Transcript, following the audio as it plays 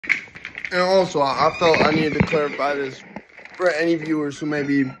And also, I felt I needed to clarify this for any viewers who may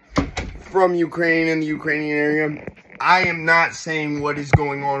be from Ukraine and the Ukrainian area. I am not saying what is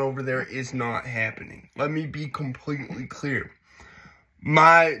going on over there is not happening. Let me be completely clear.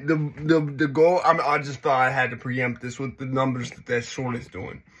 The goal, I just thought I had to preempt this with the numbers that short is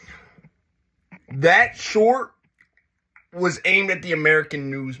doing. That short was aimed at the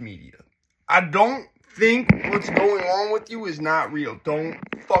American news media. I don't think what's going on with you is not real. Don't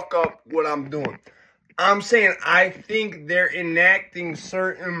fuck up what I'm doing. I'm saying I think they're enacting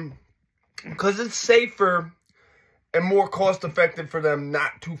certain, because it's safer and more cost-effective for them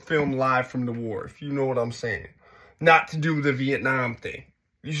not to film live from the war, if you know what I'm saying. Not to do the Vietnam thing.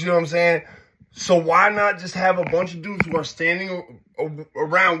 You see what I'm saying? So why not just have a bunch of dudes who are standing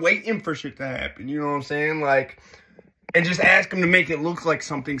around waiting for shit to happen? You know what I'm saying? Like, and just ask them to make it look like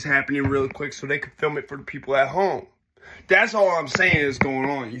something's happening really quick so they can film it for the people at home. That's all I'm saying is going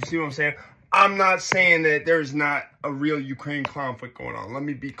on. You see what I'm saying? I'm not saying that there's not a real Ukraine conflict going on. Let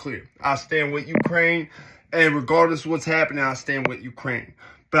me be clear. I stand with Ukraine. And regardless of what's happening, I stand with Ukraine.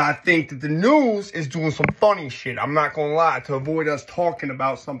 But I think that the news is doing some funny shit. I'm not going to lie, to avoid us talking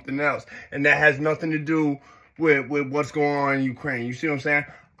about something else. And that has nothing to do with what's going on in Ukraine. You see what I'm saying?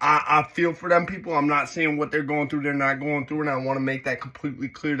 I feel for them people. I'm not saying what they're going through, they're not going through. And I want to make that completely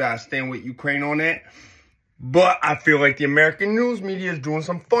clear that I stand with Ukraine on that. But I feel like the American news media is doing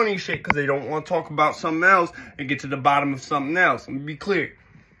some funny shit because they don't want to talk about something else and get to the bottom of something else. Let me be clear.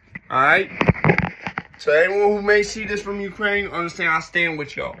 All right? So anyone who may see this from Ukraine, understand I stand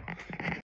with y'all.